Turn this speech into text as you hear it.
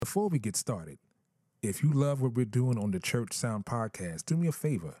before we get started, if you love what we're doing on the Church Sound Podcast, do me a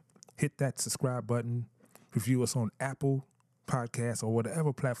favor. Hit that subscribe button. Review us on Apple Podcasts or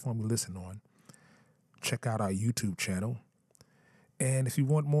whatever platform you listen on. Check out our YouTube channel. And if you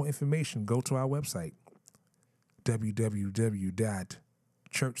want more information, go to our website,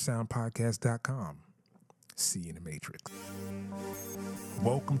 www.churchsoundpodcast.com. See you in the Matrix.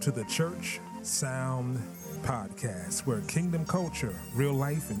 Welcome to the Church Sound Podcast, where kingdom culture, real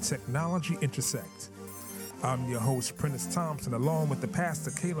life, and technology intersect. I'm your host, Prentice Thompson, along with the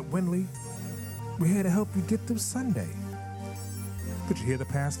Pastor Caleb Windley. We're here to help you get through Sunday. Did you hear the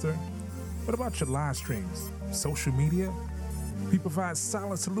pastor? What about your live streams, social media? We provide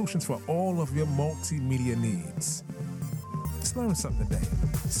solid solutions for all of your multimedia needs. Let's learn something today.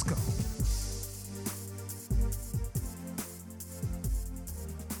 Let's go.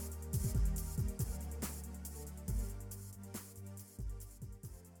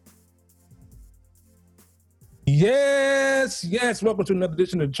 Yes. Welcome to another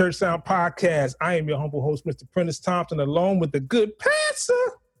edition of the Church Sound Podcast. I am your humble host, Mr. Prentice Thompson, along with the good pastor,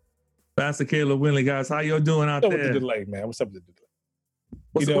 Pastor Caleb Windley. Guys, how y'all doing out there? What's up with the delay, man? What's up with the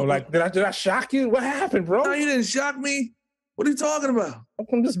delay? Did I shock you? What happened, bro? No, you didn't shock me. What are you talking about?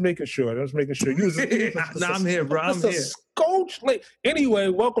 I'm just making sure. I'm here, bro. I'm here. Scotch. Anyway,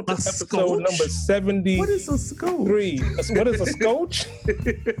 welcome to episode number 73. What is a scotch? What is a scotch?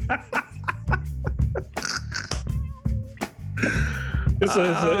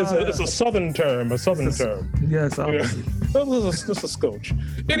 It's a southern term. Yes, obviously. It's a scotch.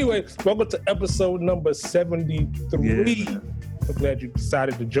 Anyway, welcome to episode number 73. Yeah. I'm glad you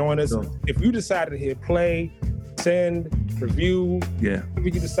decided to join us. If you decided to hit play, send, review, whatever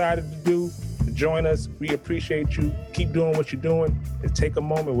you decided to do, to join us, we appreciate you. Keep doing what you're doing and take a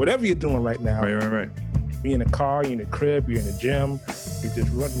moment, whatever you're doing right now. Right. You're in the car, you're in the crib, you're in the gym, you're just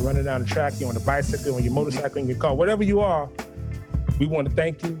running down the track, you're on the bicycle, on your motorcycle, in your car, whatever you are. We want to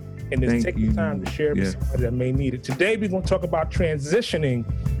thank you and just take the time to share with somebody that may need it. Today, we're going to talk about transitioning.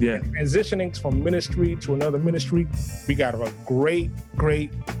 Yeah. Transitioning from ministry to another ministry. We got a great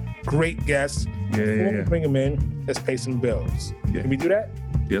guest. Before we bring him in, let's pay some bills. Yeah. Can we do that?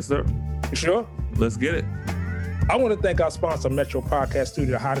 Yes, sir. You sure? Let's get it. I want to thank our sponsor, Metro Podcast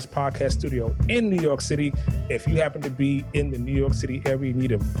Studio, the hottest podcast studio in New York City. If you happen to be in the New York City area, you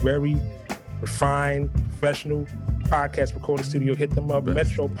need a very refined, professional podcast recording studio, hit them up,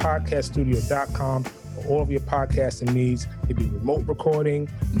 metropodcaststudio.com for all of your podcasting needs. They do remote recording,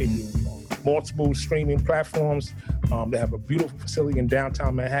 they do multiple streaming platforms. They have a beautiful facility in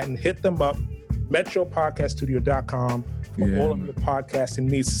downtown Manhattan. Hit them up, metropodcaststudio.com for all of your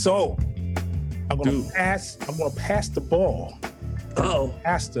podcasting needs. So I'm gonna pass the ball to the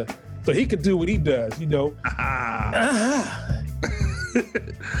pastor so he could do what he does,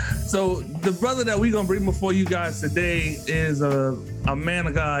 So the brother that we're gonna bring before you guys today is a man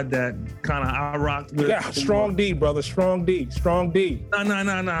of God that kind of I rocked with. Yeah, strong D, brother. Strong D. No.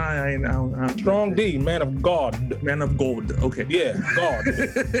 Strong D, man of God. Man of gold. Okay. Yeah, God.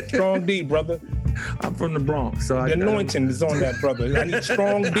 Strong D, brother. I'm from the Bronx, so the anointing is on that, brother. I need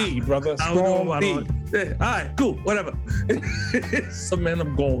strong D, brother. Strong D. Yeah, all right, cool, whatever. It's a man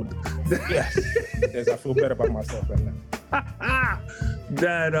of gold. Yes, I feel better about myself right now.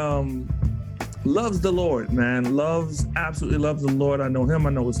 That loves the Lord, man. Absolutely loves the Lord. I know him. I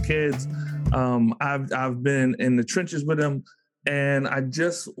know his kids. I've been in the trenches with him, and I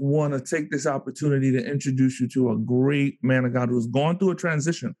just want to take this opportunity to introduce you to a great man of God who's going through a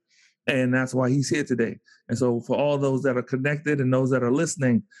transition, and that's why he's here today. And so, for all those that are connected and those that are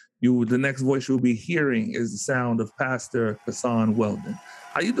listening, the next voice you'll be hearing is the sound of Pastor Kasson Weldon.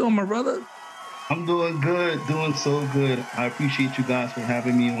 How you doing, my brother? I'm doing good, doing so good. I appreciate you guys for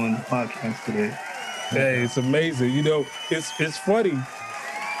having me on the podcast today. Hey, it's amazing. It's funny.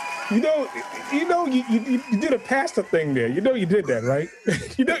 You did a pastor thing there. You did that, right?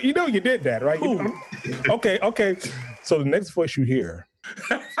 you did that, right? Okay. So the next voice you hear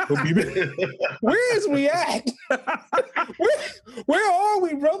will be where is we at? Where are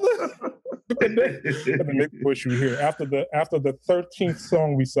we, brother? The next voice you hear after the 13th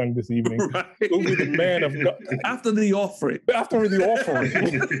song we sung this evening, right. Will be the man of God. After the offering.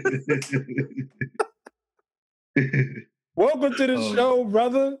 Welcome to the show,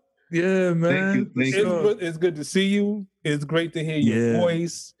 brother. Yeah, man. Thank you. It's good to see you. It's great to hear your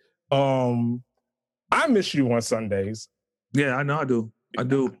voice. I miss you on Sundays. Yeah, I know I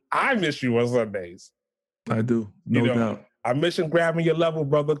do. I miss you on Sundays. I do. No doubt. I miss grabbing your level,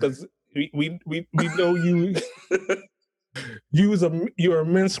 brother, because we know you. You're a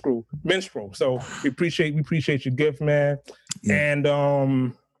minstrel. So we appreciate your gift, man. Yeah.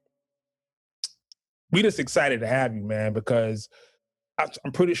 And we just excited to have you, man, because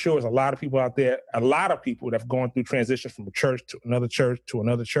I'm pretty sure there's a lot of people out there, a lot of people that have gone through transition from a church to another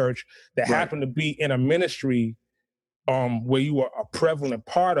church that happen to be in a ministry where you are a prevalent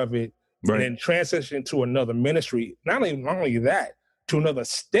part of it, and then transition to another ministry. Not only that, to another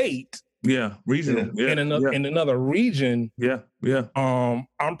state. Yeah, regional. Yeah. In another region. Yeah.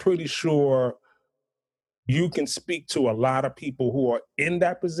 I'm pretty sure you can speak to a lot of people who are in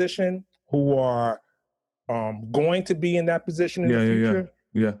that position, who are going to be in that position in the future.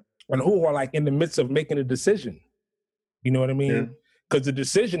 Yeah. And who are like in the midst of making a decision. You know what I mean? Because the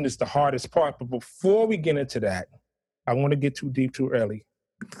decision is the hardest part. But before we get into that, I want to get too deep too early.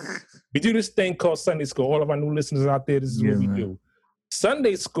 We do this thing called Sunday School. All of our new listeners out there, this is what we do.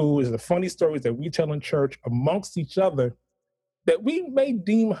 Sunday School is the funny stories that we tell in church amongst each other that we may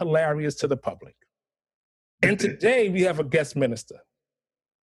deem hilarious to the public. And today we have a guest minister.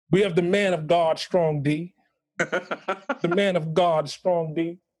 We have the man of God, Strong D. The man of God, Strong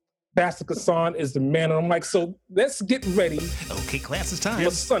D. Pastor Kasson is the man. And I'm like, so let's get ready. Okay, class is time.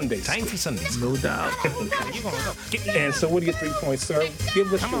 For Sunday. Time for Sundays. No doubt. And so what are your 3 points, sir?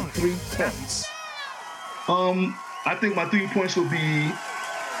 Give us your 3 points. I think my 3 points will be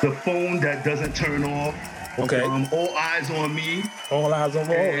the phone that doesn't turn off. Okay. All eyes on me. All eyes on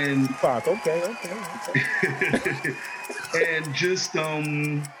me. And fuck. Okay. And just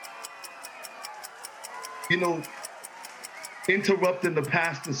interrupting the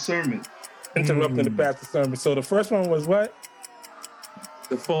pastor's sermon. Interrupting the pastor's sermon. So the first one was what?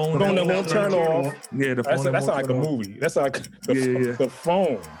 The phone that won't turn off. Yeah, the phone. That's like a movie. That's like the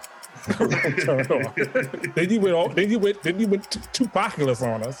phone. Turn off. Then you went too populous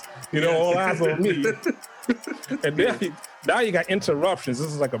on us. All eyes on me. And then now you got interruptions. This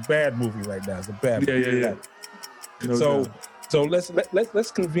is like a bad movie right now. It's a bad movie. Yeah. So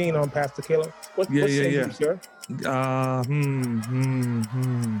let's convene on Pastor Caleb. What's you, sir?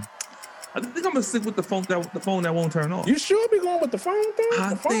 I think I'm gonna stick with the phone that won't turn off. You sure be going with the phone thing?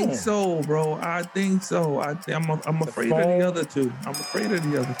 I think so, bro. I think so. I'm afraid of the other two.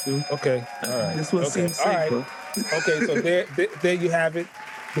 Okay, all right. This one seems safer. Okay, so there you have it.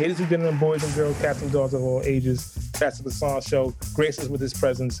 Ladies and gentlemen, boys and girls, cats and dogs of all ages, Pastor Kasson Show graces with his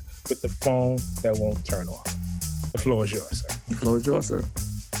presence with the phone that won't turn off. The floor is yours, sir. The floor is yours, sir.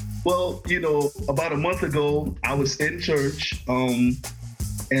 Well, about a month ago, I was in church,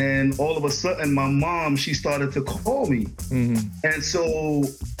 and all of a sudden, my mom, she started to call me. Mm-hmm. And so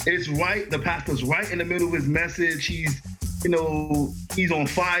it's right, the pastor's right in the middle of his message. He's on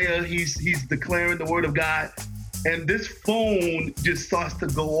fire. He's declaring the word of God. And this phone just starts to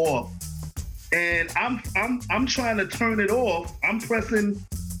go off. And I'm trying to turn it off. I'm pressing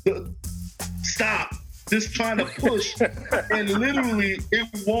the stop, just trying to push. And literally,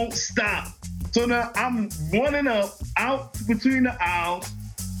 it won't stop. So now I'm running out between the aisles,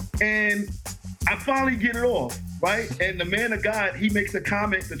 and I finally get it off, right? And the man of God, he makes a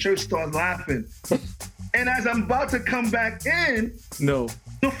comment, the church starts laughing. And as I'm about to come back in,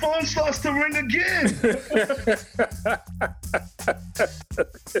 the phone starts to ring again.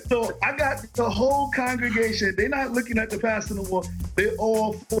 So I got the whole congregation, they're not looking at the pastor no more, they're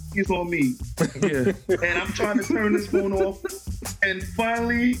all focused on me. Yeah. And I'm trying to turn this phone off. And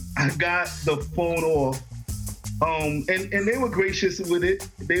finally, I got the phone off. And they were gracious with it.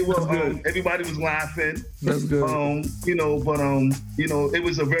 They were, everybody was laughing. That's good. It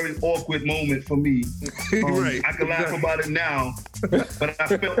was a very awkward moment for me. Right. I can laugh about it now, but I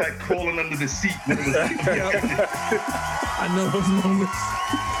felt like crawling under the seat when it was I know those moments.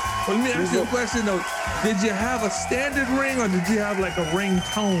 Well, let me ask you a question though. Did you have a standard ring or did you have like a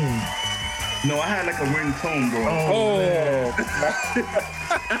ringtone? No, I had like a ringtone, bro. All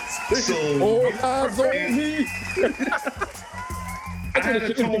eyes on me. I had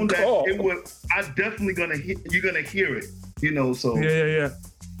a tone that it would. I definitely you're gonna hear it. So. Yeah.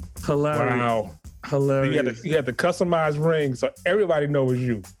 Hilarious. Wow. Hilarious. You had the customized ring, so everybody knows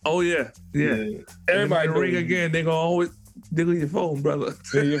you. Oh yeah. Everybody ring again. They gonna always dig your phone, brother.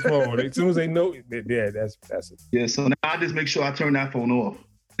 Dig your phone. As soon as they know, that's it. Yeah. So now I just make sure I turn that phone off.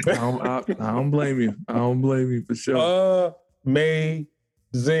 I don't blame you. I don't blame you for sure.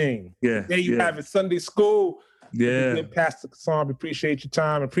 Amazing. Yeah. There you have it. Sunday School. Yeah. Pastor Kasson, appreciate your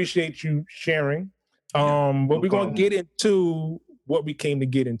time. Appreciate you sharing. But we're going to get into what we came to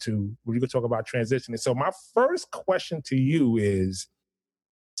get into. We're going to talk about transitioning. So my first question to you is,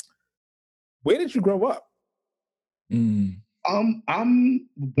 where did you grow up? I'm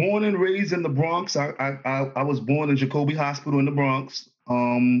born and raised in the Bronx. I was born in Jacoby Hospital in the Bronx.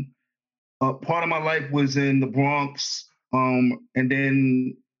 Part of my life was in the Bronx. And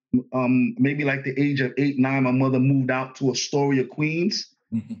then maybe like the age of 8, 9, my mother moved out to Astoria, Queens.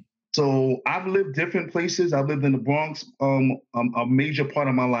 Mm-hmm. So I've lived different places. I've lived in the Bronx a major part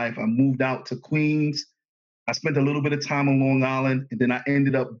of my life. I moved out to Queens. I spent a little bit of time on Long Island, and then I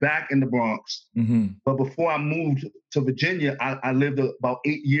ended up back in the Bronx. Mm-hmm. But before I moved to Virginia, I lived about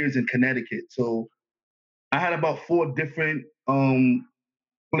 8 years in Connecticut. So I had about 4 different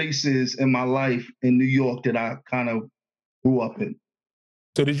places in my life in New York that I kind of grew up in.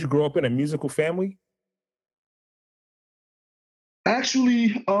 So did you grow up in a musical family?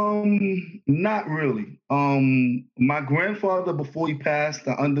 Actually, not really. My grandfather, before he passed,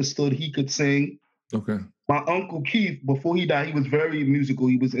 I understood he could sing. Okay. My uncle Keith, before he died, he was very musical.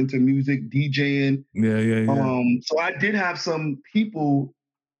 He was into music, DJing. Yeah. So I did have some people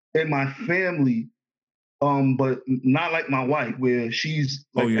in my family, but not like my wife, where she's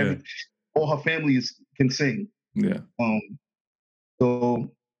like all her family can sing. Yeah.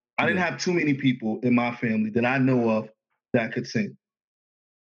 So I didn't have too many people in my family that I know of that could sing.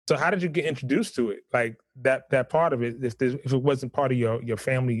 So how did you get introduced to it? Like that part of it, if it wasn't part of your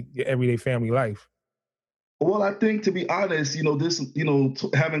family, your everyday family life? Well, I think, to be honest,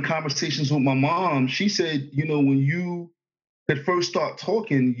 having conversations with my mom, she said, when you could first start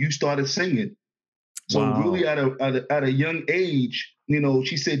talking, you started singing. So really at a young age,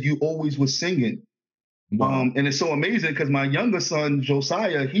 she said you always was singing. Wow. And it's so amazing because my younger son,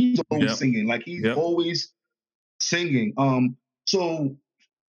 Josiah, he's always singing. Like he's always singing. So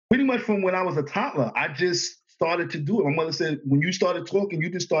pretty much from when I was a toddler, I just started to do it. My mother said, when you started talking,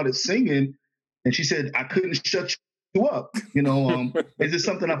 you just started singing. And she said, I couldn't shut you up. It's just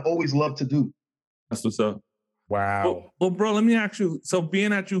something I've always loved to do. That's what's up. Wow. Well, bro, let me ask you. So being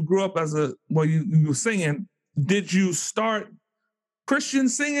that you grew up you were singing, did you start Christian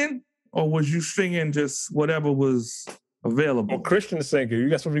singing or was you singing just whatever was available? Well, Christian singing. You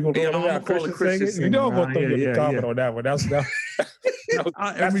got something going to I'm gonna call it Christian singing. You know I'm going to throw you in the comment on that one. That's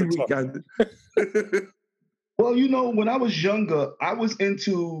every week I Well, when I was younger, I was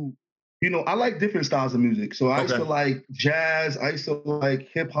into, I like different styles of music. So I used to like jazz. I used to like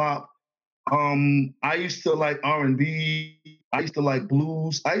hip hop. I used to like R&B. I used to like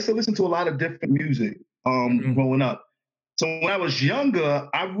blues. I used to listen to a lot of different music growing up. So when I was younger,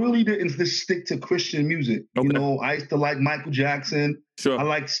 I really didn't just stick to Christian music. Okay. I used to like Michael Jackson. Sure. I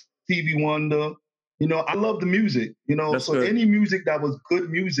like Stevie Wonder. I love the music. That's so good. any music that was good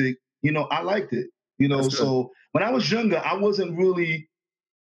music, I liked it. So when I was younger, I wasn't really,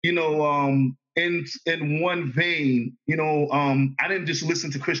 in one vein. I didn't just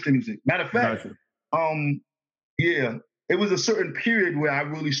listen to Christian music. Matter of fact, it was a certain period where I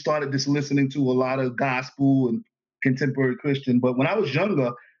really started just listening to a lot of gospel and contemporary Christian. But when I was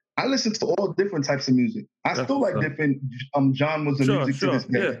younger, I listened to all different types of music. I still like different genres of music to this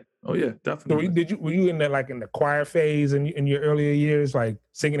day. Yeah. Oh yeah, definitely. So were you in the choir phase in your earlier years, like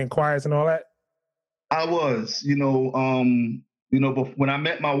singing in choirs and all that? I was, but when I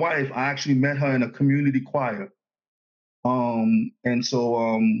met my wife, I actually met her in a community choir. And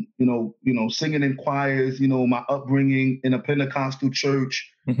so, singing in choirs, my upbringing in a Pentecostal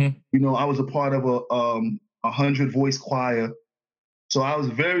church, I was a part of a 100-voice choir. So I was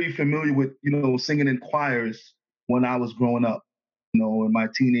very familiar with, singing in choirs when I was growing up, in my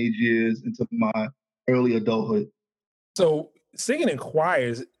teenage years into my early adulthood. So singing in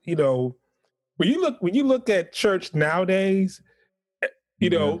choirs, when you look at church nowadays,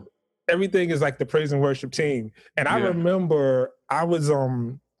 everything is like the praise and worship team. And I remember I was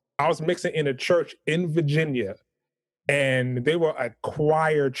mixing in a church in Virginia, and they were a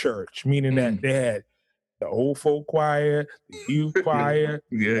choir church, meaning that they had the old folk choir, the youth choir,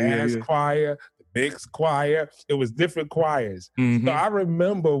 the choir, the mixed choir. It was different choirs. Mm-hmm. So I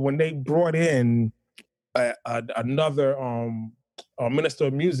remember when they brought in another minister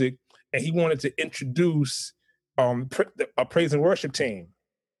of music, and he wanted to introduce a praise and worship team.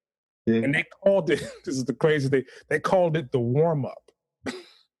 Yeah. And they called it, this is the crazy thing, they called it the warm-up.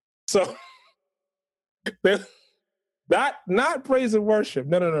 So, not praise and worship.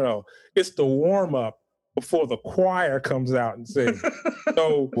 No. It's the warm-up before the choir comes out and sings.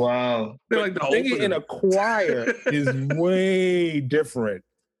 So, wow. Singing in a choir is way different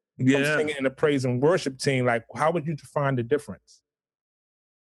from singing in a praise and worship team. Like, how would you define the difference?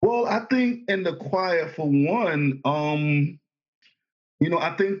 Well, I think in the choir, for one, I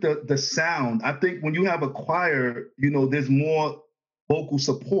think the sound, I think when you have a choir, there's more vocal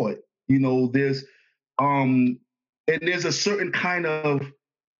support, there's a certain kind of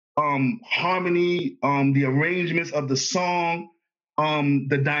harmony, the arrangements of the song,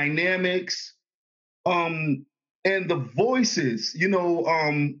 the dynamics. and the voices,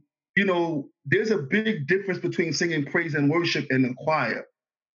 there's a big difference between singing praise and worship and the choir.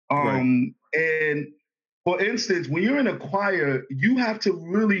 And for instance, when you're in a choir, you have to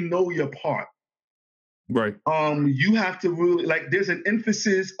really know your part. Right. You have to really, there's an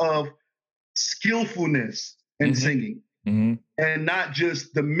emphasis of skillfulness in singing, and not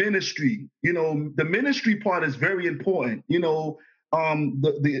just the ministry. The ministry part is very important.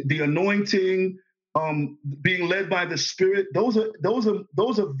 The anointing, being led by the Spirit. Those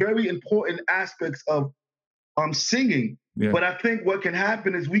are very important aspects of singing. Yeah. But I think what can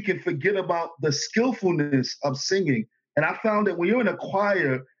happen is we can forget about the skillfulness of singing. And I found that when you're in a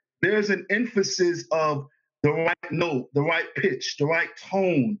choir, there's an emphasis of the right note, the right pitch, the right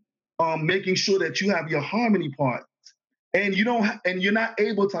tone, making sure that you have your harmony parts. And you're not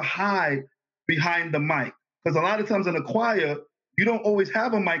able to hide behind the mic. Because a lot of times in a choir, you don't always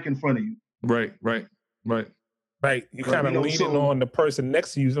have a mic in front of you. Right. You kind of leaning on the person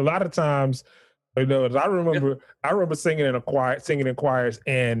next to you. A lot of times, I remember singing in choirs,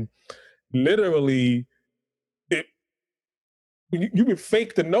 and literally, you would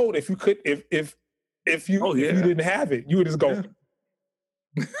fake the note if you could, if you didn't have it, you would just go and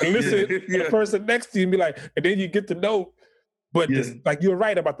listen to the person next to you and be like, and then you get the note. But you're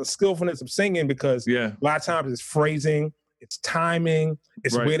right about the skillfulness of singing, because a lot of times it's phrasing, it's timing,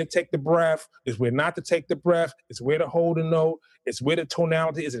 it's where to take the breath, it's where not to take the breath, it's where to hold a note, it's where the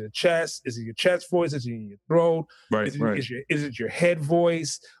tonality, is it a chest, is it your chest voice, is it in your throat, is it your head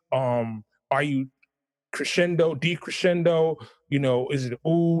voice, are you crescendo, decrescendo, is it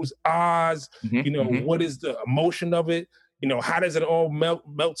oohs, ahs, what is the emotion of it? How does it all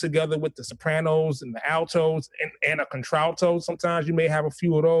melt together with the sopranos and the altos and a contralto? Sometimes you may have a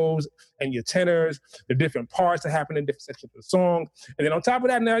few of those, and your tenors, the different parts that happen in different sections of the song. And then on top of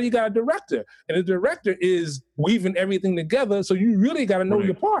that, now you got a director. And the director is weaving everything together, so you really got to know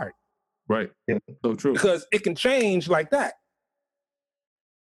your part. Right. Yeah. So true. Because it can change like that.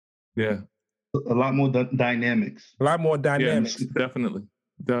 Yeah. A lot more dynamics. A lot more dynamics. Yeah,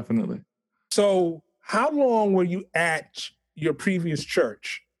 definitely. So how long were you at your previous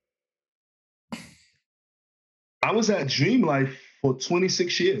church? I was at Dream Life for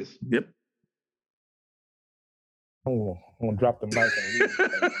 26 years. Yep. Oh, I'm going to drop the mic.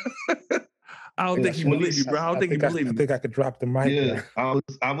 I don't think you believe you, bro. I think I could drop the mic. Yeah, I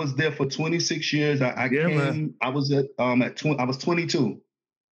was there for 26 years. I was I was 22.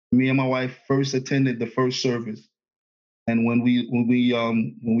 Me and my wife first attended the first service. And when we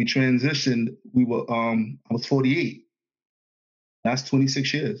transitioned, I was 48. That's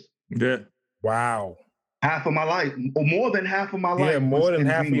 26 years. Yeah. Wow. Half of my life, or more than half of my life. Yeah, more than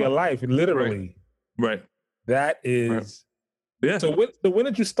half of your life, literally. Right. That is. Right. Yeah. So when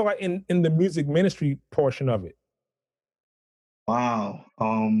did you start in the music ministry portion of it? Wow.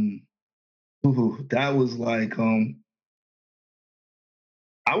 That was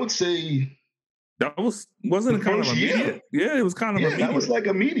I would say. That wasn't it kind of immediate? Yeah, it was kind of immediate. That was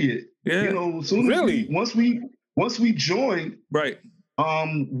immediate. Yeah. Once we joined, right.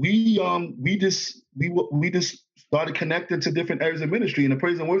 We just started connecting to different areas of ministry, and the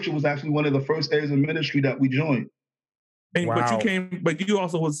praise and worship was actually one of the first areas of ministry that we joined. And but you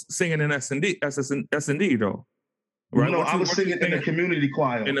also was singing in S&D though. Right? No, I was singing in the community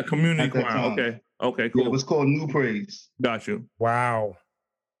choir. In the community choir. Okay, cool. Yeah, it was called New Praise. Got you. Wow.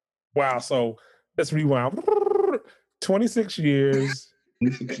 So let's rewind. 26 years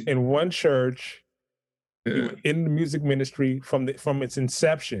in one church, in the music ministry from its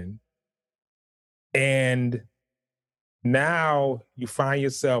inception, and now you find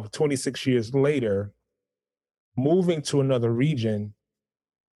yourself 26 years later moving to another region.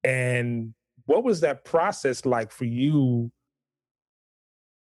 And what was that process like for you?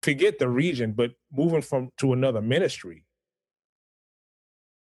 Forget the region, but moving to another ministry.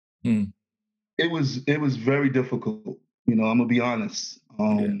 It was very difficult. I'm gonna be honest.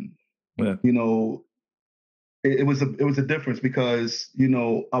 It was a difference because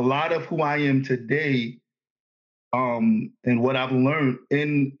a lot of who I am today, and what I've learned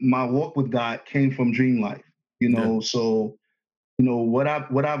in my walk with God came from Dream Life. So what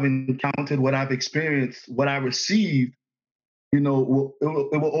I've encountered, what I've experienced, what I received, it will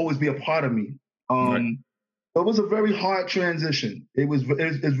always be a part of me. Right. It was a very hard transition.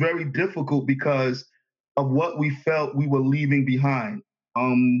 It's very difficult because of what we felt we were leaving behind.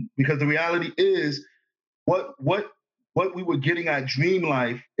 Because the reality is, what we were getting at Dream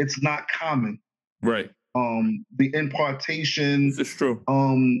Life, it's not common. Right. The impartation, this is true.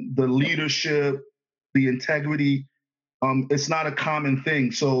 The leadership, the integrity, it's not a common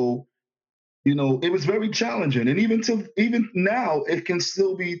thing. So it was very challenging. And even now, it can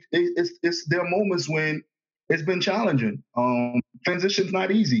still be, there are moments when it's been challenging. Transition's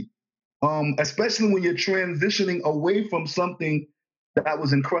not easy. Especially when you're transitioning away from something that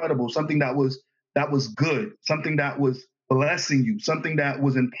was incredible, something that was good, something that was blessing you, something that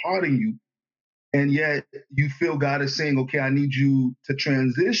was imparting you. And yet you feel God is saying, okay, I need you to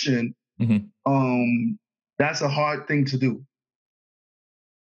transition. Mm-hmm. That's a hard thing to do.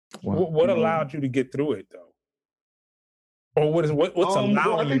 Wow. What allowed you to get through it, though? Or what's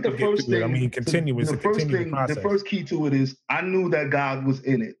allowing you to get through it? I mean, the first key to it is I knew that God was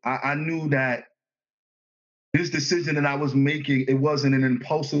in it. I knew that this decision that I was making, it wasn't an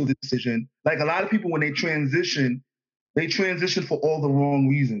impulsive decision. Like a lot of people, when they transition for all the wrong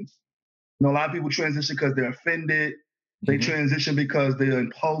reasons. A lot of people transition because they're offended. They transition because they're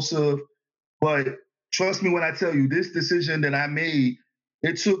impulsive. But trust me when I tell you, this decision that I made,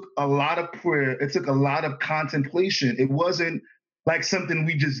 it took a lot of prayer. It took a lot of contemplation. It wasn't like something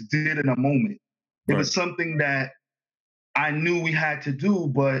we just did in a moment. It was something that I knew we had to do,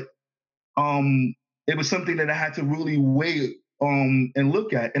 but it was something that I had to really weigh and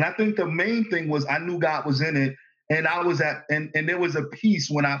look at. And I think the main thing was I knew God was in it, and and there was a peace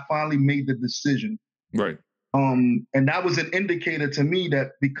when I finally made the decision. Right. And that was an indicator to me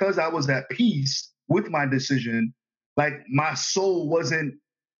that because I was at peace with my decision, like my soul wasn't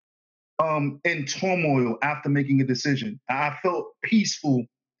in turmoil after making a decision. I felt peaceful,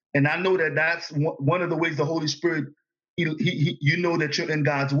 and I know that that's one of the ways the Holy Spirit. He you know that you're in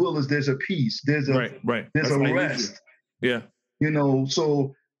God's will is there's a peace, there's a there's that's a rest. Yeah.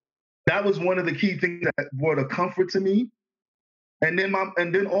 So that was one of the key things that brought a comfort to me. And then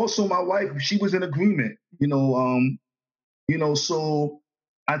also my wife, she was in agreement, so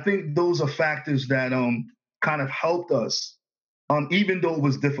I think those are factors that kind of helped us, even though it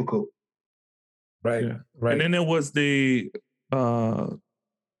was difficult. Right. Yeah. Right. And then there was there was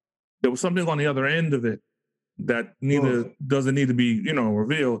something on the other end of it that doesn't need to be,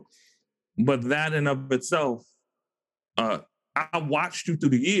 revealed. But that in of itself, I watched you through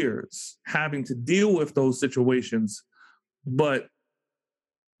the years having to deal with those situations, but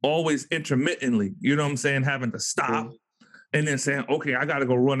always intermittently, you know what I'm saying? Having to stop and then saying, okay, I got to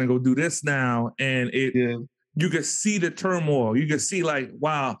go run and go do this now. And you can see the turmoil. You can see like,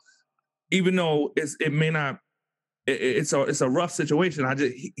 wow, even though it may not, it's a rough situation.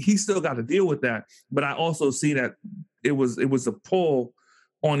 He still got to deal with that. But I also see that it was a pull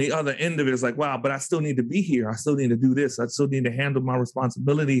on the other end of it. It's like, wow, but I still need to be here. I still need to do this. I still need to handle my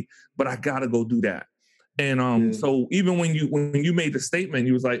responsibility, but I got to go do that. And so even when you made the statement,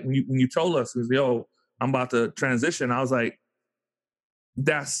 you was like, when you told us, it was, yo, I'm about to transition. I was like,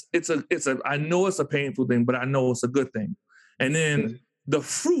 I know it's a painful thing, but I know it's a good thing. And then the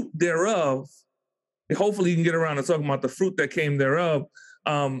fruit thereof, hopefully you can get around to talking about the fruit that came thereof,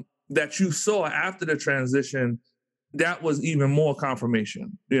 that you saw after the transition, that was even more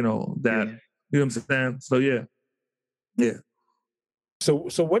confirmation, you know what I'm saying? So yeah. So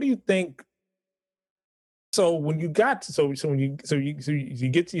what do you think? So when you got to, when you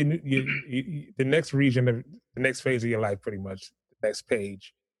get to the next region of the next phase of your life, pretty much the next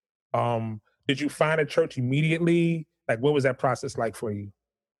page, did you find a church immediately? Like, what was that process like for you?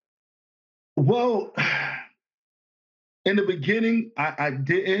 Well, in the beginning, I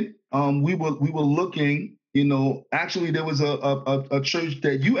didn't. We were looking. Actually, there was a church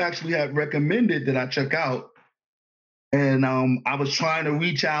that you actually had recommended that I check out, and I was trying to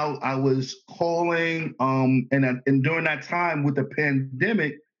reach out. I was calling, and during that time with the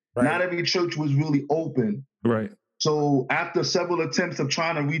pandemic, not every church was really open. Right. So after several attempts of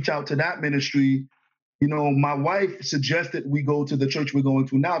trying to reach out to that ministry, my wife suggested we go to the church we're going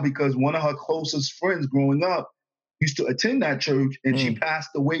to now because one of her closest friends growing up used to attend that church, and she passed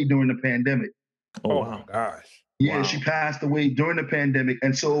away during the pandemic. Oh my gosh. Yeah, wow. She passed away during the pandemic.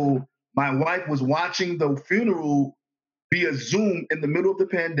 And so my wife was watching the funeral via Zoom in the middle of the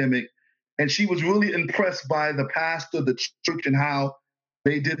pandemic, and she was really impressed by the pastor, the church, and how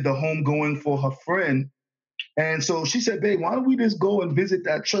they did the homegoing for her friend. And so she said, babe, why don't we just go and visit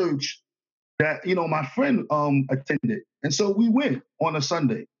that church that, my friend attended? And so we went on a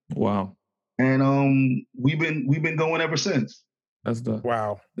Sunday. Wow. And we've been going ever since. That's dope.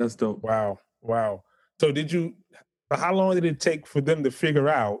 Wow. That's dope. Wow. So how long did it take for them to figure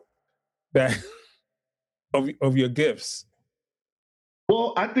out that of your gifts?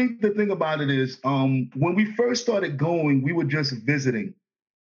 Well, I think the thing about it is when we first started going, we were just visiting.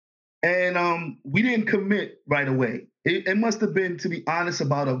 And we didn't commit right away. It must have been, to be honest,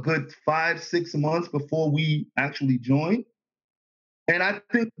 about a good 5-6 months before we actually joined. And I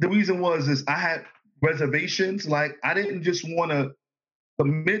think the reason is I had reservations. Like, I didn't just want to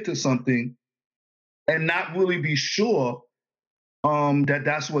commit to something and not really be sure that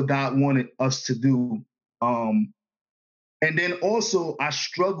that's what God wanted us to do. And then also I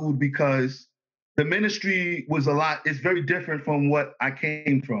struggled because the ministry was it's very different from what I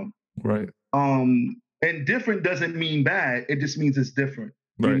came from. Right. And different doesn't mean bad. It just means it's different,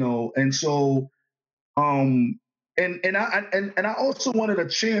 right. you know? And so, and I also wanted a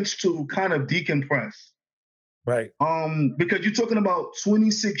chance to kind of decompress. Right. Because you're talking about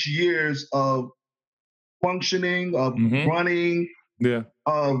 26 years of functioning, of running,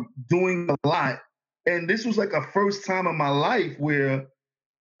 of doing a lot. And this was like a first time in my life where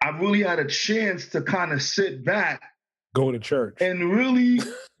I really had a chance to kind of sit back, go to church, and really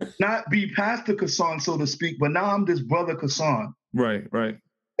not be Pastor Kasson, so to speak, but now I'm this brother Kasson. Right, right.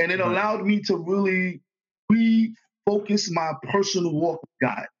 And it allowed me to really refocus my personal walk with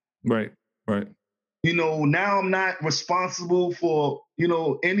God. Right, right. You know, now I'm not responsible for, you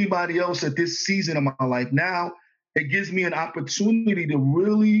know, anybody else at this season of my life. Now it gives me an opportunity to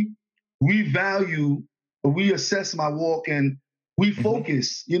really revalue, reassess my walk and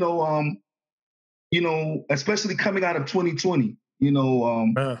refocus, you know, especially coming out of 2020, you know,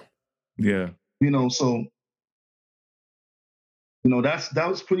 you know, so, you know, that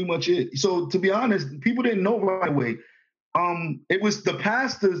was pretty much it. So to be honest, people didn't know right away. It was the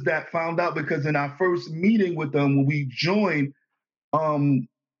pastors that found out because in our first meeting with them, when we joined,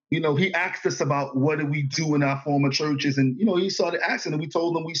 you know, he asked us about what did we do in our former churches. And, you know, he started asking and we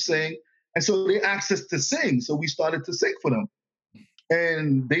told them we sing. And so they asked us to sing. So we started to sing for them.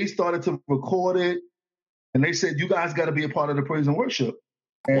 And they started to record it. And they said, you guys got to be a part of the praise and worship.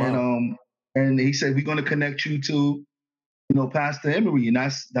 And and he said, we're going to connect you to, you know, Pastor Emery. And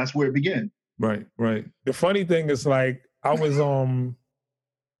that's where it began. Right, right. The funny thing is, like, I was on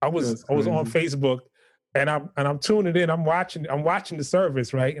Facebook and I'm tuning in. I'm watching the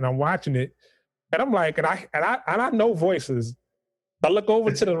service, right? And I'm watching it. And I'm like, and I know voices. I look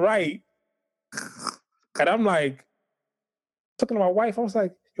over to the right and I'm like, talking to my wife, I was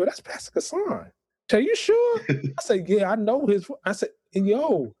like, yo, that's Pastor Kasson. Are you sure? I said, yeah, I know his. I said,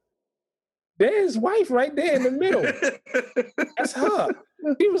 yo, there's his wife right there in the middle. That's her.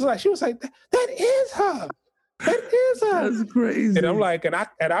 She was like, that is her. That is her. That's crazy. And I'm like, and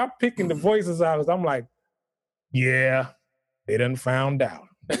I'm picking the voices out. I'm like, yeah, they done found out.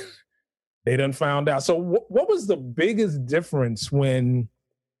 They done found out. So what was the biggest difference when,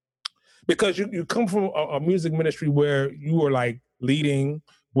 because you come from a music ministry where you were like leading,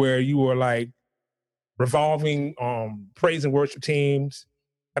 where you were like revolving praise and worship teams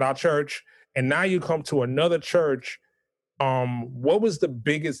at our church, and now you come to another church. What was the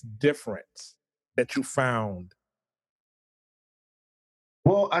biggest difference that you found?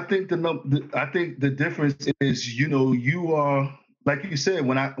 Well, I think the difference is, you know, you are, like you said,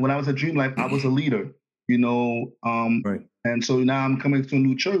 when I was at Dream Life, I was a leader, you know, right. And so now I'm coming to a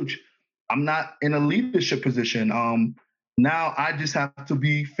new church. I'm not in a leadership position. Now I just have to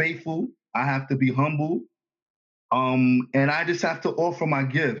be faithful. I have to be humble. And I just have to offer my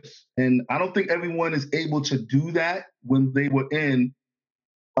gifts. And I don't think everyone is able to do that when they were in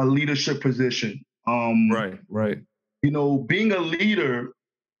a leadership position. Right. You know, being a leader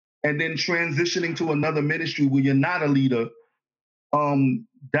and then transitioning to another ministry where you're not a leader,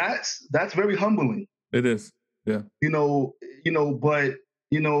 that's very humbling. It is. Yeah. But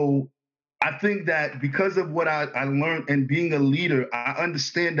I think that because of what I learned and being a leader, I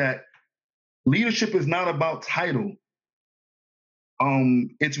understand that leadership is not about title.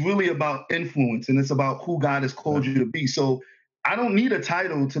 It's really about influence, and it's about who God has called you to be. So I don't need a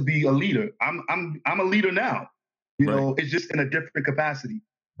title to be a leader. I'm a leader now. You know, it's just in a different capacity.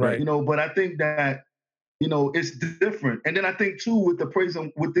 Right. You know, but I think that, you know, it's different. And then I think too with the praise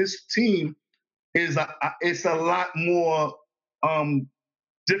and with this team is it's a lot more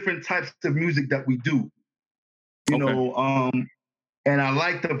different types of music that we do. You know, and I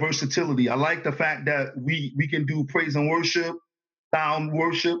like the versatility. I like the fact that we can do praise and worship, sound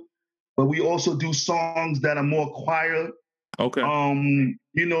worship, but we also do songs that are more choir. Okay.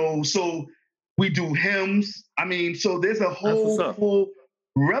 You know, so we do hymns. I mean, so there's a whole full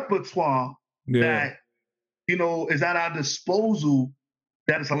repertoire that, you know, is at our disposal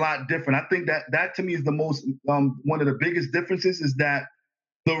that is a lot different. I think that to me is the most, one of the biggest differences is that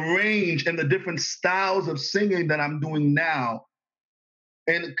the range and the different styles of singing that I'm doing now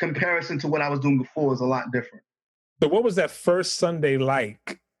in comparison to what I was doing before is a lot different. So what was that first Sunday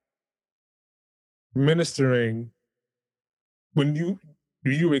like ministering when you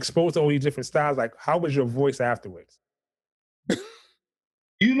were exposed to all these different styles? Like, how was your voice afterwards?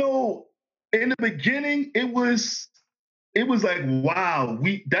 You know, in the beginning, it was like, wow,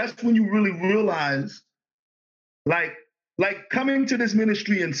 that's when you really realize, like coming to this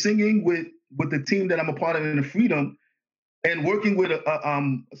ministry and singing with the team that I'm a part of in the Freedom, and working with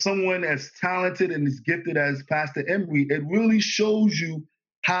someone as talented and as gifted as Pastor Emery, it really shows you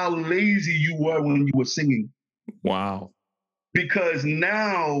how lazy you were when you were singing. Wow. Because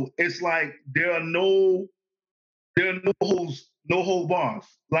now it's like there are no hold bars.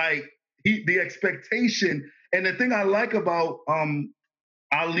 Like the expectation, and the thing I like about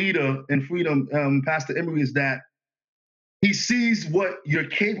our leader in Freedom, Pastor Emery, is that he sees what you're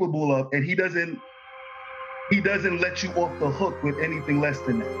capable of, and he doesn't let you off the hook with anything less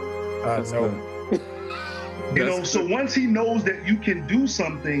than that. So once he knows that you can do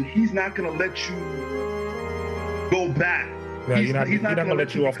something, he's not going to let you go back. Yeah, he's not going to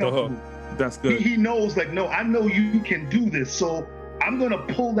let you off the hook. That's good. He knows, like, no, I know you can do this, so I'm going to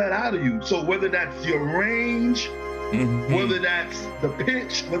pull that out of you. So whether that's your range, whether that's the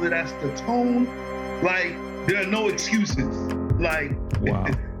pitch, whether that's the tone, like, there are no excuses. Like, wow.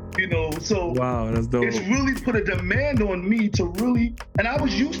 So that's dope. It's really put a demand on me to really, and I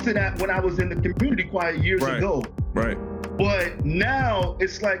was used to that when I was in the community choir years ago. Right. But now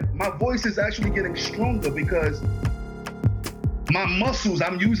it's like my voice is actually getting stronger because my muscles,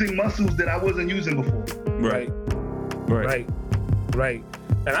 I'm using muscles that I wasn't using before. Right.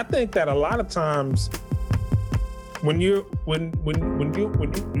 And I think that a lot of times when you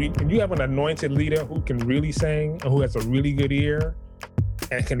have an anointed leader who can really sing and who has a really good ear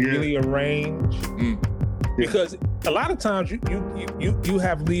and can really arrange, because a lot of times you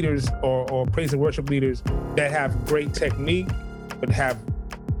have leaders or praise and worship leaders that have great technique but have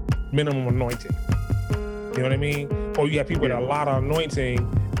minimum anointing. You know what I mean? Or you have people with a lot of anointing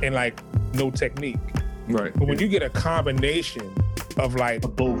and like no technique. Right. But when you get a combination of like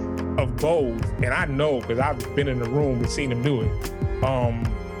both, and I know because I've been in the room and seen him do it.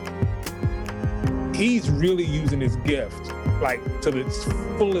 He's really using his gift like to its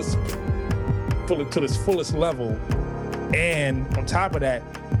fullest level, and on top of that,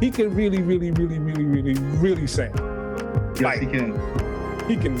 he can really sing. Yes, like, he can.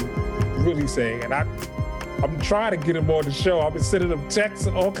 He can really sing, and I'm trying to get him on the show. I've been sending him texts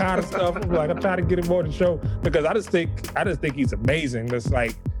and all kind of stuff. I'm trying to get him on the show because I just think he's amazing. It's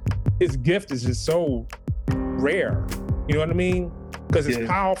like his gift is just so rare. You know what I mean? Because it's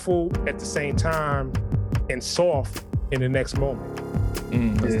powerful at the same time and soft in the next moment. You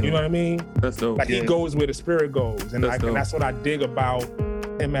know what I mean? That's dope. Like he goes where the spirit goes, and that's what I dig about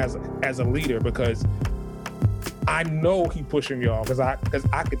him as a leader, because I know he pushing y'all because I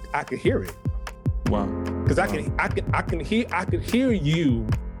could hear it. Wow. Because I could hear you,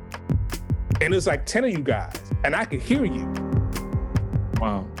 and it's like 10 of you guys, and I could hear you.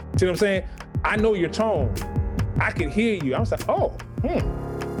 Wow. See what I'm saying? I know your tone. I could hear you. I was like, oh,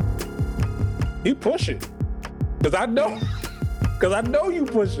 he pushing. Because I know you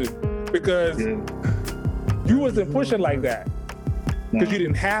pushing. Because you wasn't pushing like that. Because you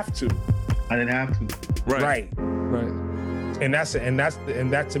didn't have to. I didn't have to. Right. And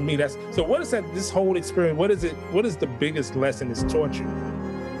that to me, that's so. What is that? This whole experience. What is it? What is the biggest lesson it's taught you?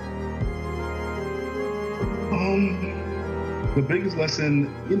 The biggest lesson,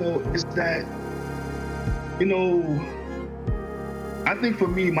 is that, I think for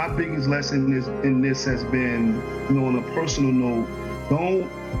me, my biggest lesson in this has been, on a personal note,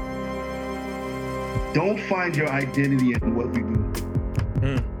 don't find your identity in what you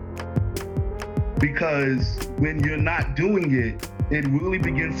do. Because when you're not doing it, it really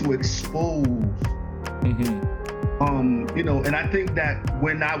begins to expose. And I think that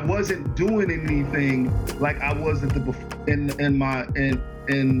when I wasn't doing anything like I was at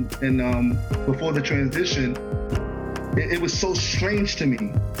before the transition, it was so strange to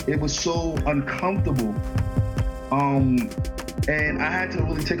me. It was so uncomfortable. And I had to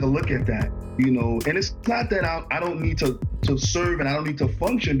really take a look at that, and it's not that I don't need to serve and I don't need to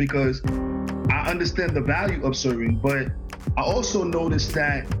function, because I understand the value of serving, but I also noticed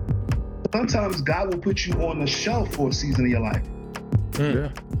that sometimes God will put you on the shelf for a season of your life.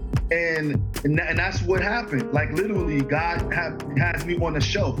 And that's what happened. Like literally, God has me on the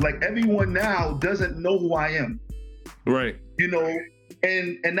shelf. Like everyone now doesn't know who I am. Right.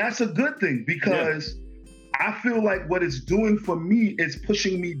 And that's a good thing, because I feel like what it's doing for me is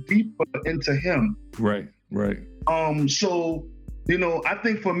pushing me deeper into Him. Right. So, I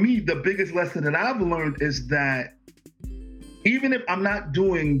think for me, the biggest lesson that I've learned is that even if I'm not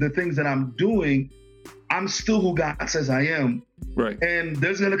doing the things that I'm doing, I'm still who God says I am. Right. And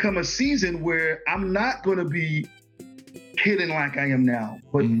there's going to come a season where I'm not going to be hidden like I am now.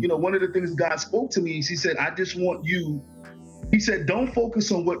 But one of the things God spoke to me is he said, I just want you, he said, don't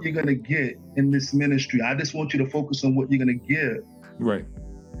focus on what you're going to get in this ministry. I just want you to focus on what you're going to give. Right.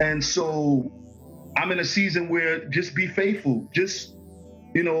 And so I'm in a season where just be faithful. Just,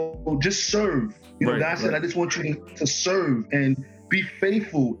 just serve. God said, I just want you to serve and be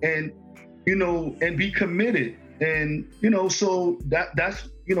faithful and, and be committed. And, so that's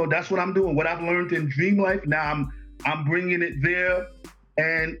what I'm doing. What I've learned in Dream Life, now I'm bringing it there.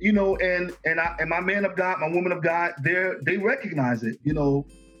 And, and my man of God, my woman of God, they recognize it. One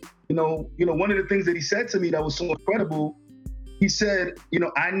of the things that he said to me that was so incredible, he said,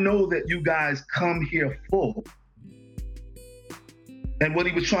 I know that you guys come here full. And what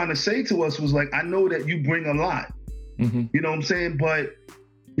he was trying to say to us was like, I know that you bring a lot. You know what I'm saying? But,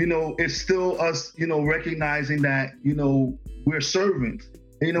 it's still us, recognizing that, we're servants.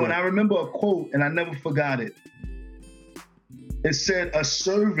 And, and I remember a quote, and I never forgot it. It said, a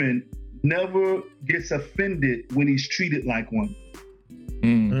servant never gets offended when he's treated like one.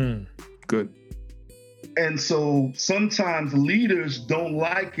 Good. And so sometimes leaders don't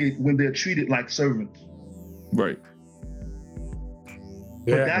like it when they're treated like servants. Right.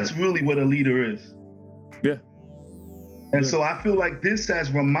 But that's really what a leader is. Yeah. And so I feel like this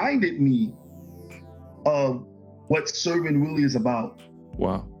has reminded me of what serving really is about.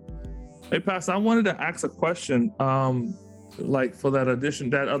 Wow. Hey, Pastor, I wanted to ask a question. Like for that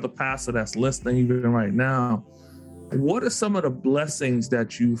other pastor that's listening even right now, what are some of the blessings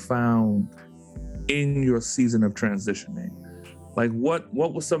that you found in your season of transitioning? Like what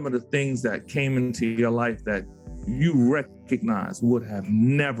were some of the things that came into your life that you recognize would have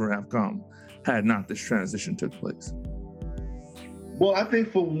never have come had not this transition took place? Well, I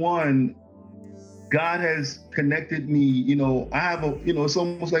think for one, God has connected me. I have it's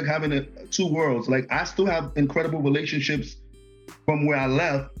almost like having two worlds. Like I still have incredible relationships from where I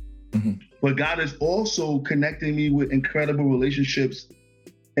left, but God is also connecting me with incredible relationships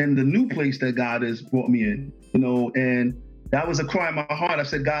in the new place that God has brought me in, and that was a cry in my heart. I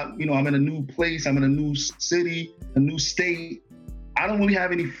said, God, I'm in a new place. I'm in a new city, a new state. I don't really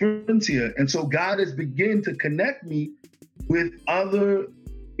have any friends here. And so God has begun to connect me with other,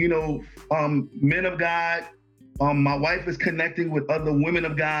 men of God. My wife is connecting with other women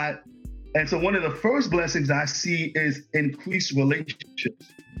of God. And so one of the first blessings I see is increased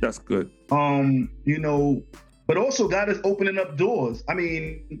relationships. That's good. But also God is opening up doors. I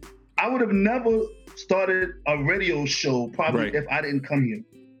mean, I would have never started a radio show probably if I didn't come here.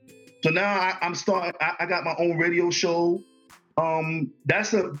 So now I'm starting, I got my own radio show.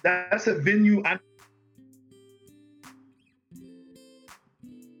 That's a venue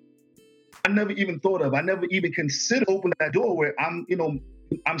I never even thought of. I never even considered opening that door where I'm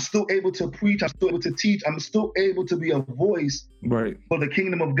still able to preach. I'm still able to teach. I'm still able to be a voice for the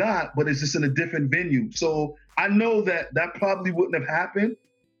kingdom of God, but it's just in a different venue. So I know that probably wouldn't have happened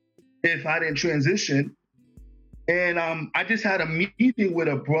if I didn't transition. And I just had a meeting with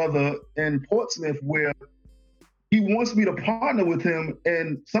a brother in Portsmouth where he wants me to partner with him.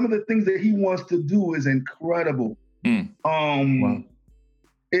 And some of the things that he wants to do is incredible. Wow.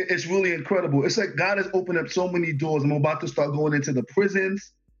 It's really incredible. It's like God has opened up so many doors. I'm about to start going into the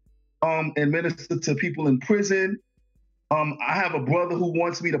prisons and minister to people in prison. I have a brother who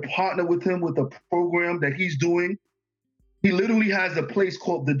wants me to partner with him with a program that he's doing. He literally has a place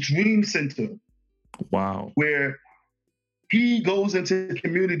called the Dream Center. Wow. Where he goes into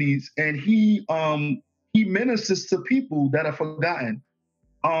communities and he ministers to people that are forgotten.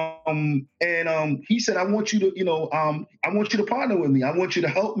 He said, I want you to, I want you to partner with me. I want you to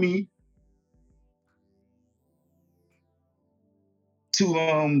help me to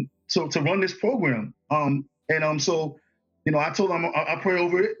run this program. So, I told him I pray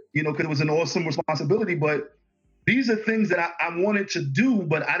over it, because it was an awesome responsibility, but these are things that I wanted to do,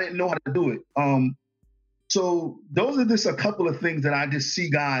 but I didn't know how to do it. So those are just a couple of things that I just see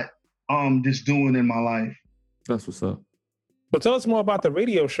God just doing in my life. That's what's up. So tell us more about the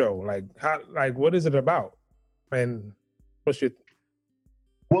radio show. What is it about? And what's your...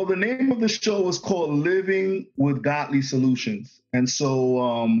 Well, the name of the show is called Living with Godly Solutions. And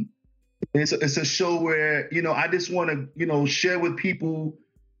so it's a show where, I just want to, share with people,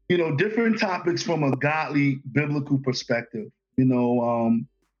 different topics from a godly biblical perspective, and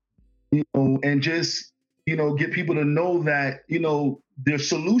just, get people to know that, the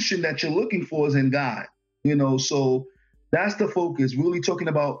solution that you're looking for is in God, so that's the focus, really talking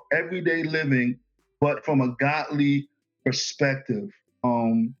about everyday living, but from a godly perspective,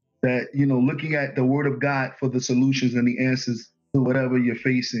 that, looking at the word of God for the solutions and the answers to whatever you're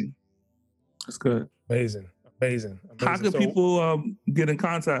facing. That's good. Amazing. Amazing. How can people get in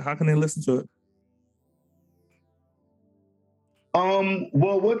contact? How can they listen to it?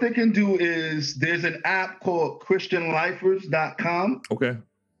 Well, what they can do is there's an app called ChristianLifers.com. Okay.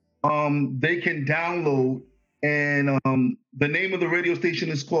 They can download, and the name of the radio station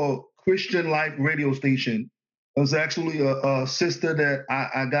is called Christian Life Radio Station. It was actually a sister that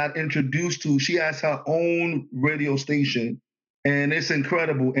I got introduced to. She has her own radio station, and it's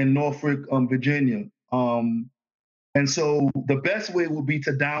incredible in Norfolk, Virginia. And so the best way would be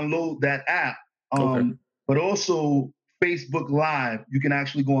to download that app, but also Facebook Live. You can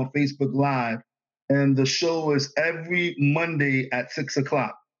actually go on Facebook Live, and the show is every Monday at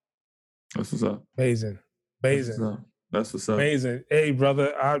 6:00. That's what's up. Amazing. That's what's up. Amazing. Hey,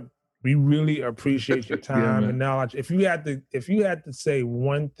 brother, we really appreciate your time and knowledge. If you had to say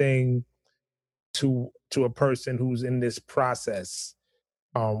one thing to a person who's in this process,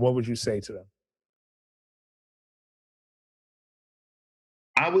 what would you say to them?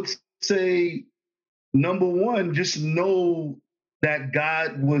 I would say, number one, just know that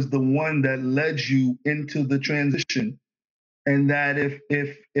God was the one that led you into the transition. And that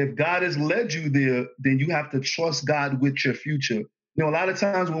if God has led you there, then you have to trust God with your future. You know, a lot of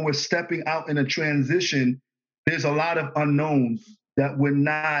times when we're stepping out in a transition, there's a lot of unknowns that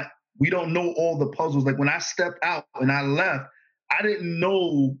we don't know all the puzzles. Like when I stepped out and I left, I didn't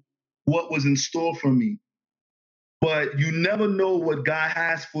know what was in store for me. But you never know what God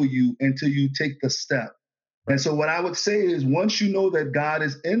has for you until you take the step. And so what I would say is once you know that God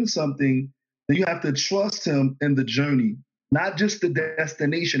is in something, then you have to trust him in the journey, not just the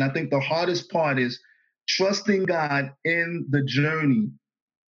destination. I think the hardest part is trusting God in the journey.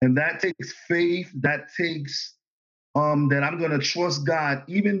 And that takes faith. That takes that I'm going to trust God,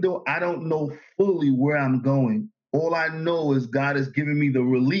 even though I don't know fully where I'm going. All I know is God has given me the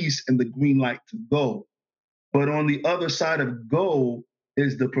release and the green light to go. But on the other side of go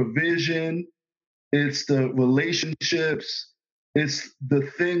is the provision, it's the relationships, it's the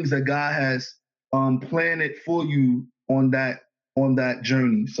things that God has planted for you on that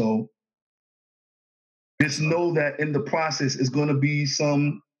journey. So just know that in the process is going to be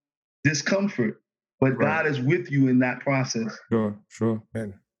some discomfort, but God is with you in that process. Sure.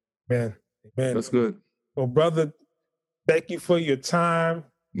 Man. That's good. Well, brother, thank you for your time.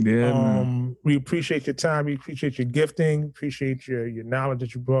 Yeah, man. We appreciate your time. We appreciate your gifting. Appreciate your knowledge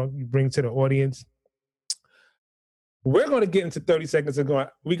that you bring to the audience. We're going to get into 30 seconds ago.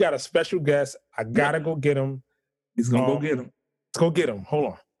 We got a special guest. I gotta go get him. He's gonna go get him. Let's go get him. Hold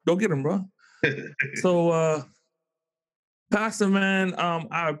on. Go get him, bro. So, Pastor, man,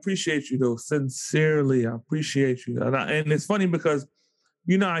 I appreciate you though. Sincerely, I appreciate you. And it's funny because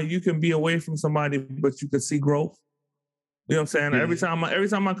you know you can be away from somebody, but you can see growth. You know what I'm saying? Mm-hmm. Every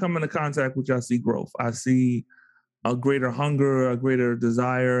time I come into contact with you, I see growth. I see a greater hunger, a greater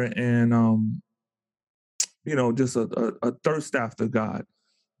desire, and just a thirst after God,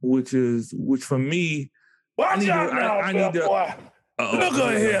 which for me. Watch out now, I need to. Boy. Look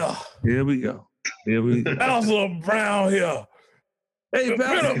at here. Here we go. Pastor Brown here. Hey,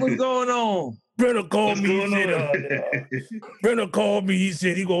 Pastor, what's going on? Brenner called me. Brenner called me. He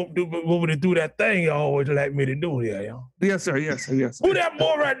said he gonna do that thing you always like me to do here, yo. Yes, sir. Who that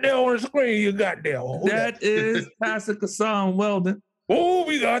boy right there on the screen you got there? That is Pastor Kasson Weldon. Oh,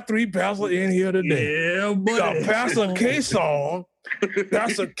 we got 3 pastors in here today. Yeah, buddy. We got Pastor Kasson,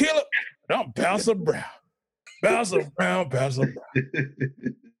 Pastor Killer, and I'm Pastor Brown. Pastor Brown.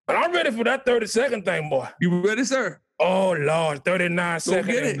 But I'm ready for that 30-second thing, boy. You ready, sir? Oh, Lord, 39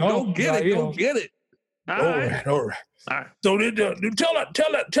 seconds. Go get it. All right. So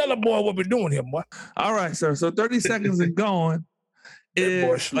tell the boy what we're doing here, boy. All right, sir. So 30 seconds and going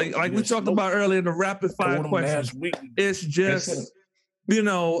is like we talked about earlier, the rapid fire question. It's just,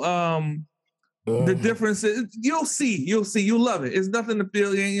 the difference is you'll see, you love it. It's nothing to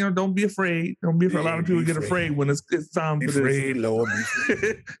feel. Don't be afraid. Don't be afraid. A lot of people get afraid when it's time for this. Be afraid, Lord.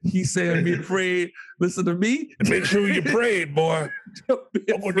 He said, "Be afraid." Listen to me. Make sure you prayed, boy.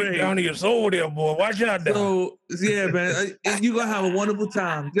 Don't go deep down to your soul, there, boy. Watch out, there. So yeah, man, you're gonna have a wonderful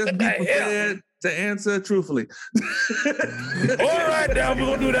time. Just be prepared to answer truthfully. All right, now we're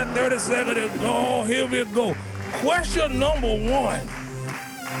gonna do that 30 seconds. Oh, here we go. Question number 1.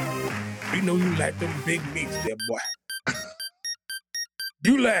 You know you like them big meats there, boy.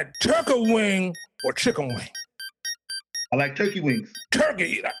 You like turkey wing or chicken wing? I like turkey wings.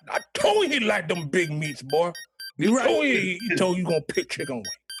 Turkey. I told you he liked them big meats, boy. You right. He told you gonna pick chicken wing.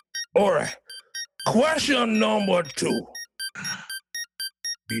 All right. Question number 2.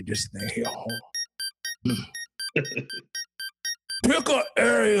 Read this thing here, home. Pick an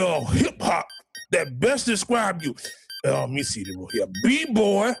area of hip hop that best describe you? Let me see the here.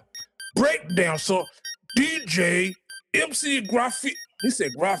 B-boy, breakdancer, DJ, MC graffiti. He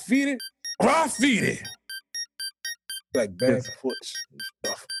said graffiti? Graffiti. Like Barefoot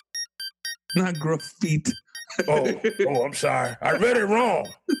stuff. Not graffiti. Oh, I'm sorry. I read it wrong.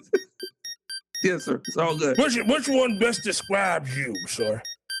 Yes, sir. It's all good. Which one best describes you, sir?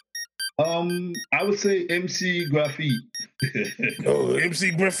 I would say MC Graffiti. Oh,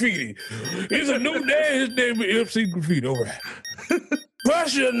 MC Graffiti. He's a new name. His name is MC Graffiti. All right.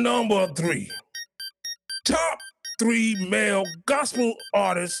 Question number 3. Top 3 male gospel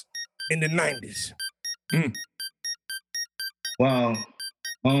artists in the 90s. Wow.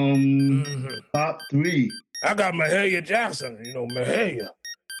 Top 3. I got Mahalia Jackson. You know, Mahalia.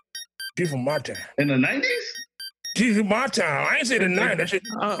 She's from my town. In the 90s? She's from my town. I ain't say the 90s. She's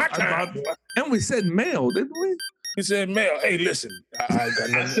my town. And we said male, didn't we? He said male. Hey, listen. I'm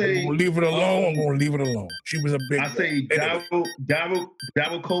going to leave it alone. I'm going to leave it alone. She was a big I say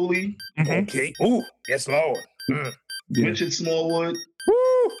Daryl Coley. Okay. Ooh, yes, Lord. Yeah. Richard Smallwood.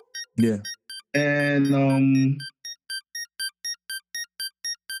 Woo. Yeah. And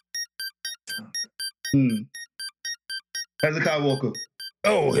Hezekiah Walker.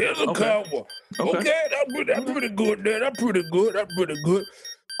 Oh, here's a cowboy. Okay, that's pretty good there. That's pretty good.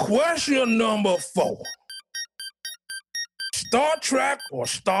 Question number 4. Star Trek or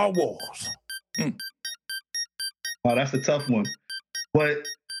Star Wars? Oh, that's a tough one. But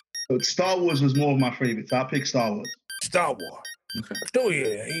Star Wars was more of my favorite, so I'll pick Star Wars. Star Wars. Okay. Oh,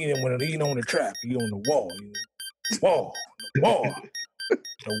 yeah. He ain't on the track. He on the wall. The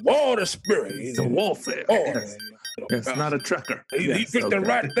wall of the spirit. It's a warfare. Yes. Yes, not a trekker. He picked the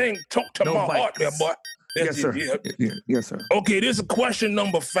right thing. Talk to my heart there, boy. Yes, sir. Yeah. Yes, sir. Okay, this is question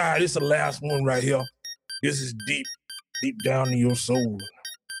number 5. This is the last one right here. This is deep down in your soul.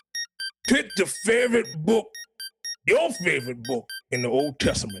 Pick your favorite book in the Old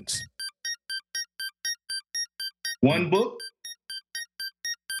Testament. One book?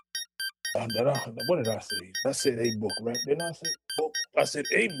 What did I say? I said a book, right? Didn't I say book? I said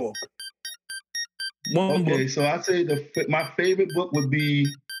a book. One book. So I say my favorite book would be,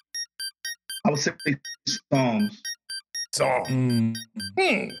 I would say Psalms. Psalms.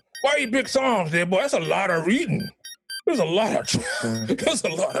 Why you pick Psalms there, boy? That's a lot of reading. There's a lot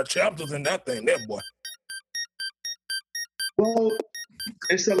of chapters in that thing there, boy. Well,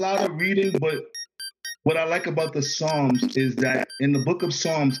 it's a lot of reading, but what I like about the Psalms is that in the book of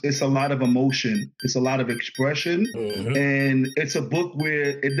Psalms, it's a lot of emotion. It's a lot of expression. And it's a book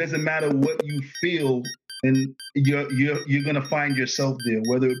where it doesn't matter what you feel, and you're going to find yourself there,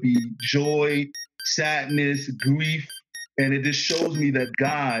 whether it be joy, sadness, grief. And it just shows me that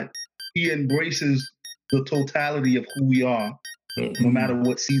God, he embraces the totality of who we are, no matter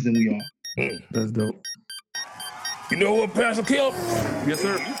what season we are. That's dope. You know what, Pastor Kelp? Yes,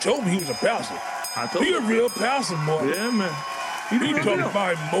 sir. You told me he was a pastor. I told you. He a real pastor, boy. Yeah, man. He talk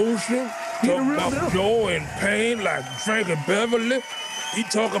about emotion, talk about joy and pain like Frank and Beverly. He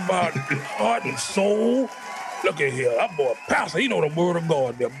talk about heart and soul. Look at here, that boy, pastor, he know the word of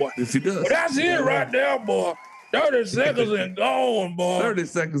God there, boy. Yes, he does. But that's it right there, boy. 30 seconds and gone, boy. 30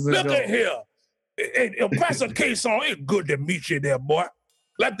 seconds and gone. Look at here. Hey, Pastor Kasson, it's good to meet you there, boy.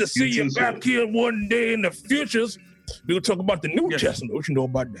 Like to see you back here one day in the futures. We'll talk about the New Testament. What you know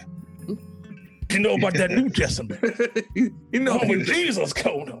about that? You know about that New Testament? You know when Jesus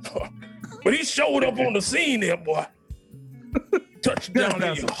came up, boy. But he showed up on the scene there, boy. Touched down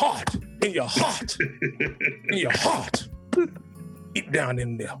in your heart, in your heart, in your heart. Deep down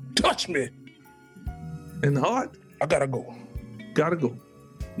in there. Touch me. In the heart? I gotta go. Gotta go.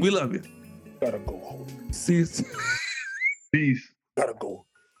 We love you. Gotta go. See you. Peace. Gotta go.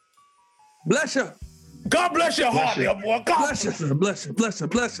 Bless you. God bless your heart, there, boy. God bless you, sir. Bless you. Bless you.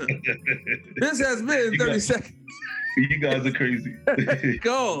 Bless you. This has been 30 seconds. You guys are crazy.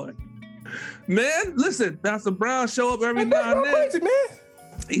 God. Man, listen, Pastor Brown show up every now and then. Crazy, man.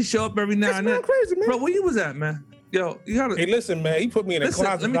 He show up every now and then. Crazy, man. Bro, where you was at, man? Yo, you gotta. Hey, listen, man. He put me in a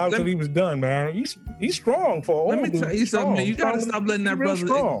closet until he was done, man. He's strong for all. Let me tell you something, man. You gotta stop letting that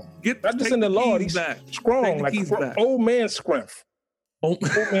brother get. Not just in the Lord. He's back. Strong, like old man strength. Old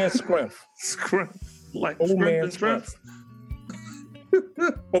man strength. Like old man strength.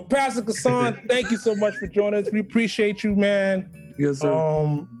 Well, Pastor Kasson, thank you so much for joining us. We appreciate you, man. Yes,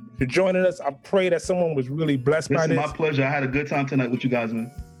 sir. For joining us. I pray that someone was really blessed by this. It's my pleasure. I had a good time tonight with you guys, man.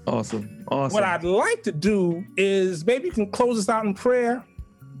 Awesome. What I'd like to do is maybe you can close us out in prayer.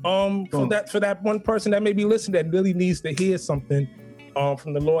 For that one person that may be listening that really needs to hear something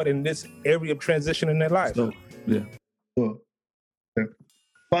from the Lord in this area of transition in their life. So, yeah. Sure. Okay.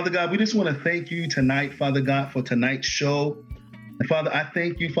 Father God, we just want to thank you tonight, Father God, for tonight's show. And Father, I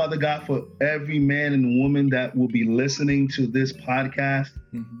thank you, Father God, for every man and woman that will be listening to this podcast.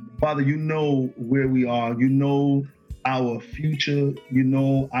 Father, you know where we are. You know our future. You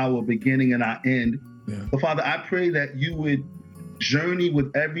know our beginning and our end. So Father, I pray that you would journey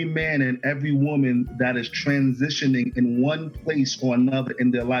with every man and every woman that is transitioning in one place or another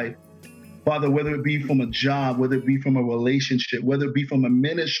in their life. Father, whether it be from a job, whether it be from a relationship, whether it be from a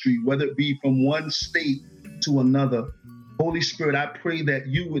ministry, whether it be from one state to another. Holy Spirit, I pray that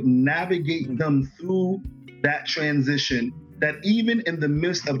you would navigate them through that transition, that even in the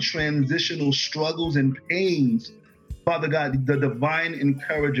midst of transitional struggles and pains, Father God, the divine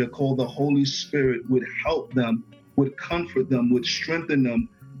encourager called the Holy Spirit would help them, would comfort them, would strengthen them,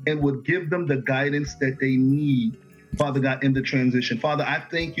 and would give them the guidance that they need, Father God, in the transition. Father, I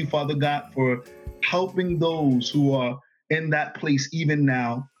thank you, Father God, for helping those who are in that place even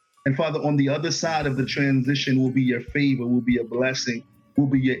now. And Father, on the other side of the transition will be your favor, will be a blessing, will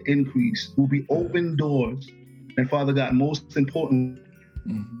be your increase, will be open doors. And Father God, most importantly,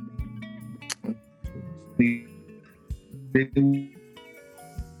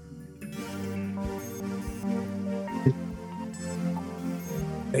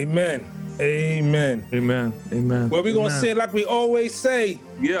 Amen. Amen. Amen. Amen. Well, we're going to say it like we always say.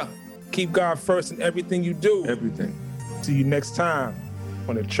 Yeah. Keep God first in everything you do. Everything. See you next time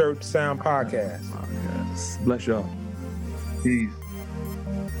on the Church Sound Podcast. Yes. Bless y'all. Peace.